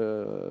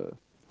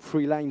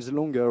 3 lines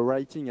long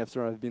writing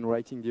after I've been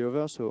writing the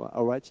other, so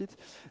I'll write it.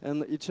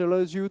 And it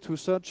allows you to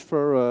search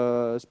for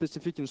a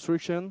specific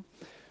instruction.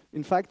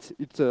 In fact,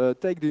 it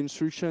takes the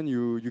instruction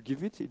you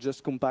give it, it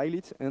just compiles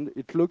it, and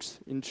it looks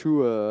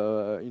into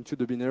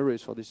the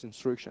binaries for this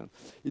instruction.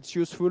 It's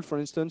useful, for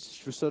instance,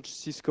 if you search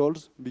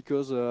syscalls,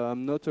 because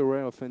I'm not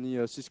aware of any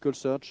syscall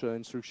search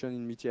instruction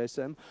in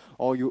MITISM,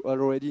 or you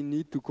already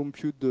need to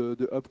compute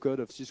the opcode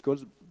of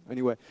syscalls.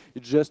 Anyway,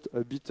 it's just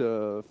a bit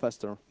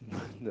faster.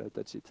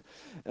 That's it.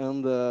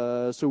 And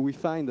so we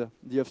find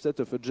the offset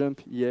of a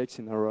jump EX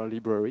in our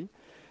library,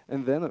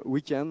 and then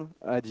we can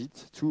add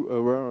it to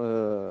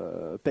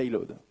our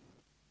payload.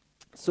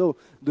 So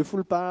the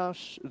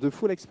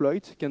full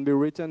exploit can be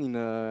written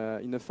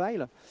in a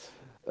file.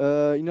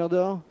 In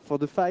order for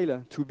the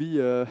file to be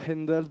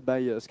handled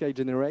by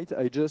SkirackGenerate,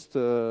 I just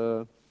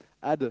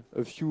add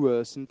a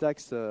few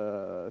syntax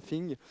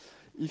things.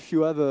 If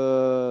you have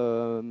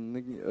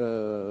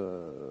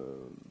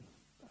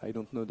I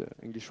don't know the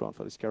English word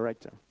for this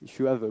character. If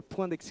you have a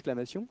point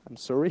d'exclamation, I'm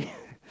sorry,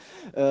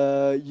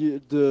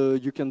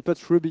 you can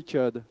put Ruby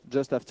code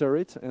just after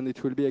it, and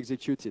it will be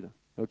executed.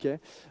 Okay.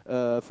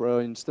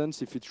 For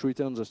instance, if it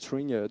returns a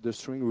string, the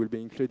string will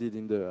be included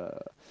in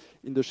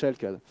the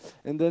shellcode,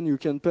 and then you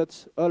can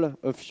put all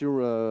of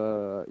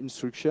your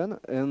instruction,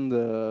 and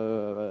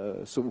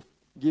so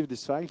give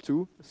this file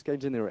to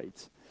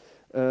SkirackGenerate.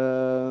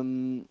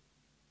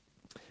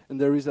 And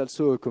there is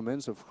also a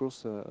command, of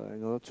course,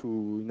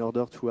 in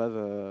order to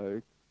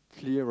have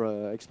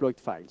clear exploit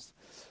files.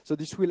 So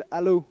this will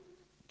allow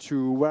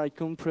to write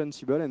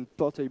comprehensible and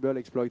portable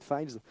exploit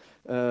files,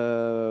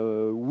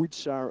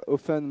 which are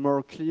often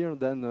more clear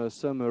than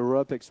some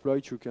ROP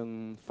exploits you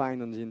can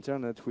find on the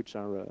internet, which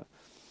are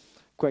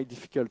quite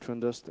difficult to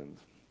understand.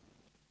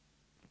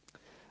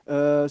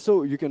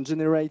 So you can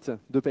generate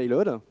the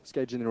payload,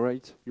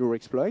 SkirackGenerate your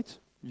exploit,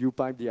 you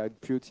pipe the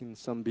output in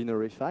some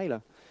binary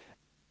file,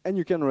 and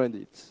you can run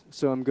it.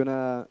 So I'm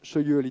gonna show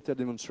you a little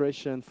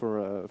demonstration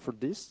for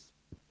this.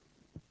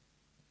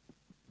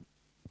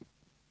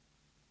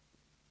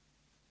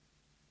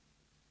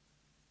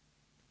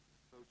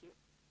 Okay.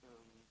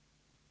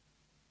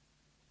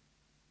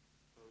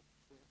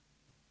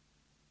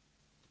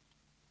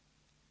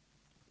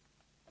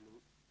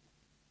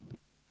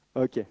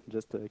 Okay,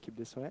 just keep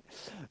this way.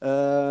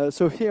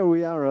 So here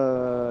we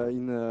are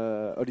in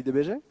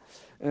HolidayBG,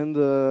 and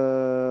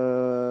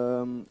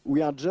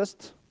we are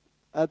just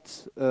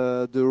at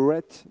the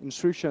ret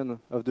instruction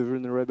of the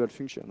vulnerable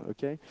function.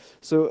 Okay,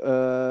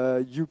 so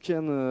you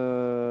can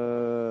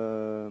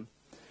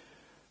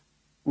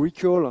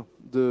recall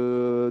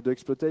the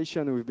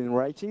exploitation we've been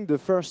writing. The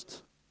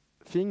first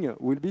thing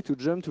will be to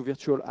jump to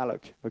virtual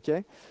alloc.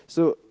 Okay,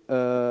 so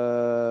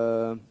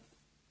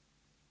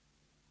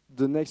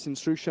the next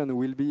instruction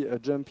will be a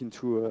jump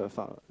into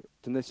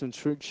the next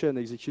instruction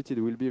executed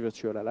will be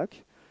virtual alloc.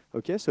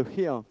 Okay, so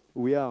here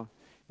we are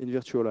in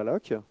virtual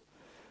alloc.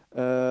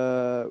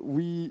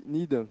 We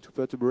need to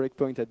put a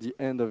breakpoint at the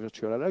end of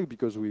virtual alloc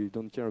because we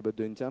don't care about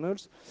the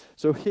internals.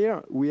 So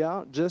here we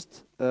are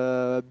just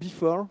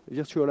before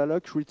virtual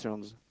alloc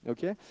returns.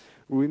 Okay,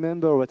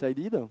 remember what I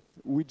did?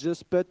 We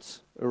just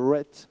put a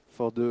ret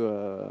for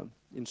the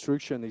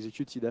instruction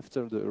executed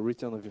after the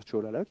return of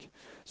virtual alloc.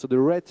 So the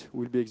ret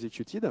will be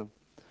executed.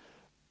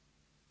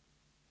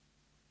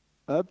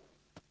 Up,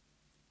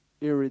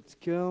 here it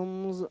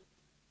comes,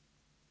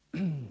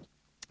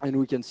 and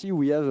we can see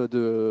we have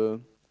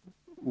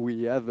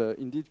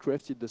indeed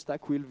crafted the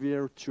stack with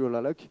virtual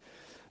alloc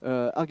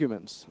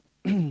arguments.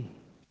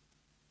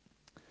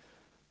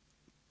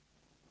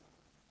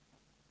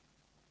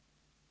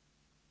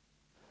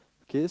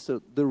 Okay,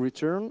 so the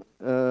return.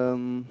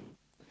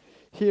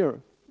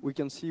 Here we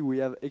can see we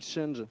have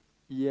exchange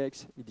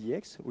EX,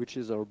 EDX, which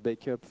is our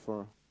backup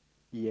for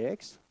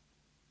EX.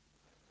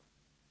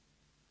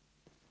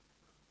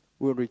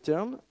 We'll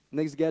return.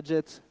 Next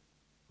gadget,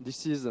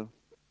 this is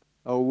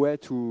our way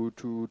to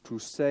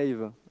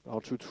save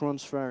or to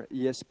transfer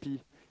ESP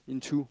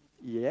into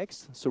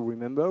EX. So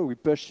remember, we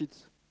push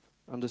it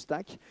on the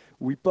stack.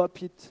 We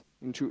pop it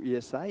into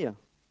ESI.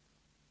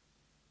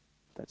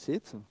 That's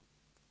it.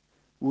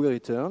 We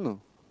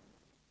return.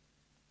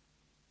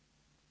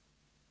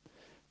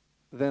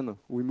 Then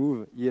we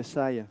move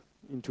ESI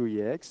into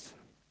EX.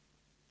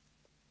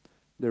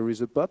 There is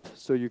a pop,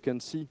 so you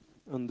can see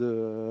on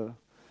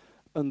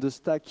the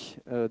stack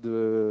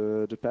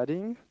the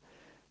padding.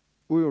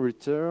 We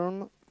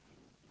return.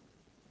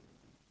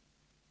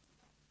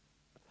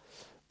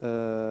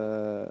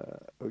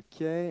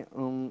 Okay,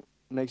 on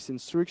next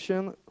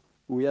instruction,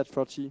 we add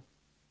 40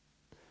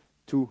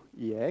 to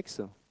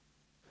EX.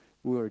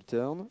 We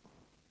return.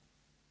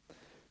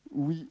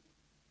 We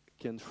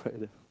can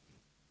thread.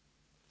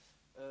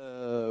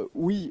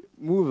 We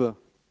move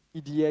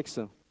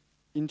EDX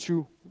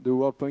into the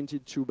word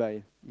pointed to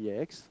by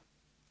EX.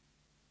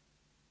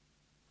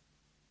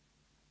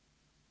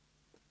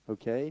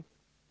 Okay.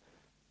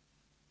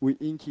 We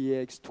ink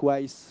EX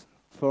twice,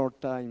 4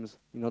 times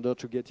in order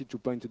to get it to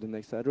point to the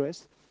next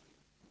address.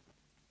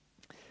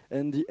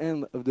 And the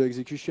end of the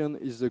execution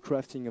is the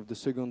crafting of the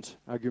second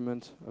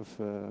argument of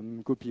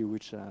copy,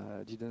 which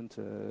I didn't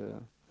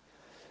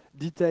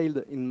detailed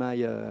in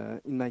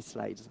my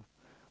slides.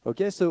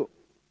 Okay, so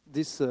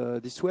this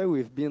way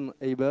we've been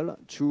able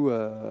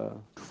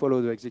to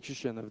follow the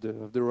execution of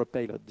the ROP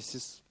payload. This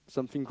is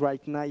something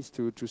quite nice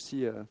to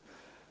see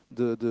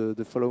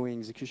the following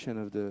execution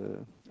of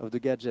the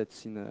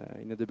gadgets in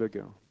a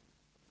debugger.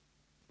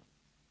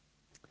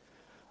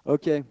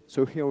 Okay,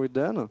 so here we're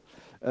done.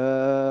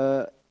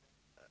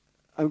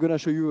 I'm gonna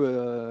show you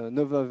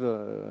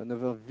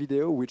another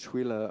video which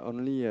will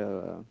only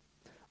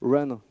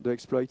run the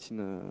exploit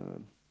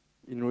in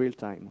real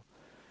time,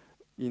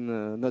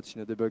 not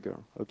in a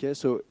debugger. Okay,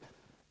 so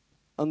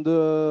on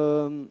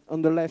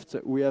the left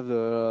we have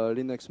a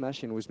Linux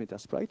machine with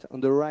Metasploit.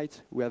 On the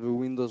right we have a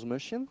Windows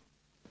machine,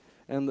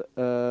 and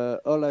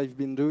all I've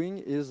been doing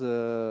is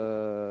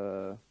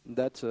that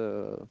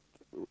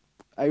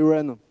I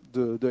run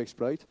the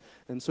exploit,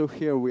 and so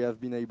here we have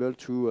been able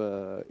to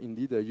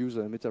indeed use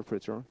a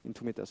Meterpreter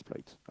into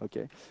Metasploit.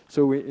 Okay,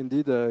 so we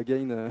indeed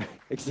gain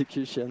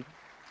execution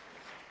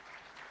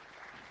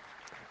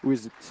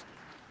with it.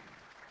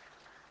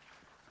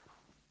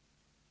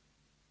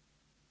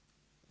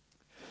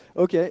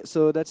 Okay,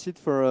 so that's it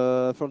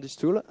for this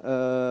tool.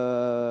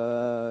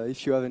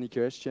 If you have any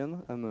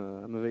question,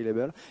 I'm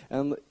available.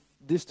 And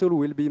this tool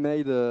will be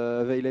made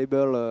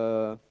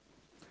available.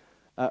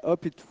 I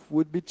hope it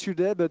would be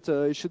today, but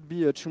it should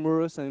be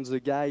tomorrow, since the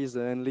guys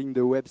handling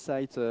the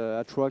website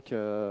at work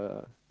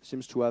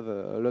seems to have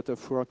a lot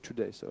of work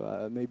today.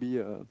 So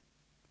maybe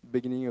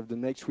beginning of the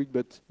next week,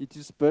 but it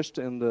is pushed,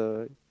 and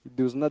it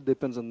does not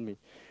depend on me.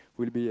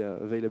 Will be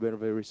available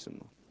very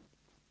soon.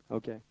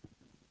 Okay.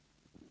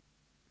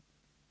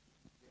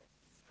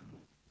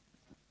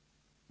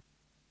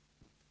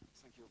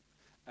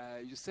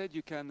 You said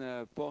you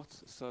can port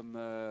some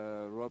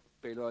ROP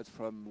payload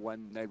from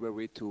one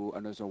library to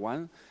another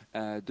one.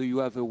 Do you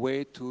have a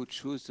way to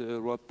choose a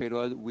ROP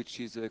payload which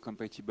is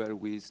compatible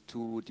with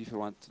 2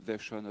 different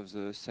versions of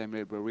the same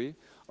library,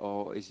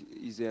 or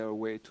is there a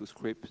way to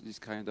script this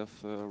kind of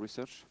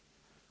research?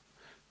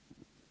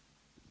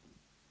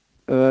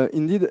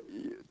 Indeed,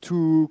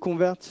 to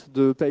convert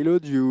the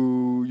payload,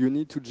 you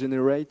need to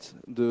generate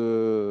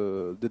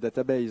the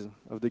database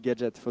of the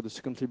gadget for the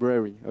second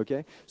library.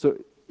 Okay, so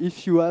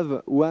if you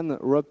have one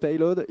ROP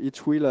payload,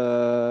 it will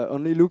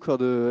only look for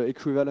the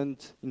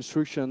equivalent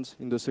instructions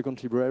in the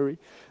second library.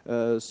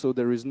 So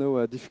there is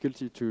no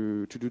difficulty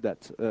to do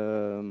that.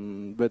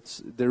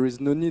 But there is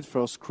no need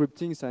for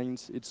scripting,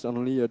 since it's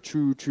only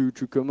two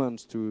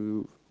commands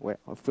to. Well,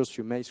 of course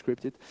you may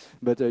script it,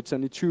 but it's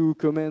only two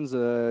commands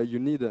you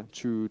need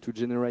to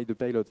generate the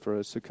payload for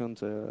a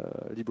second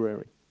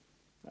library.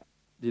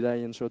 Did I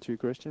answer to your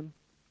question?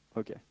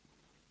 Okay.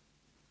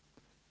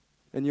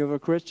 Any other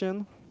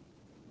question?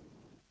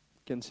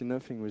 Can see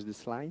nothing with the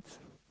slides.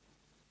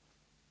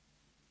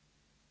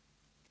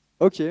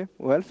 Okay,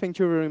 well, thank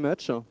you very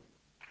much.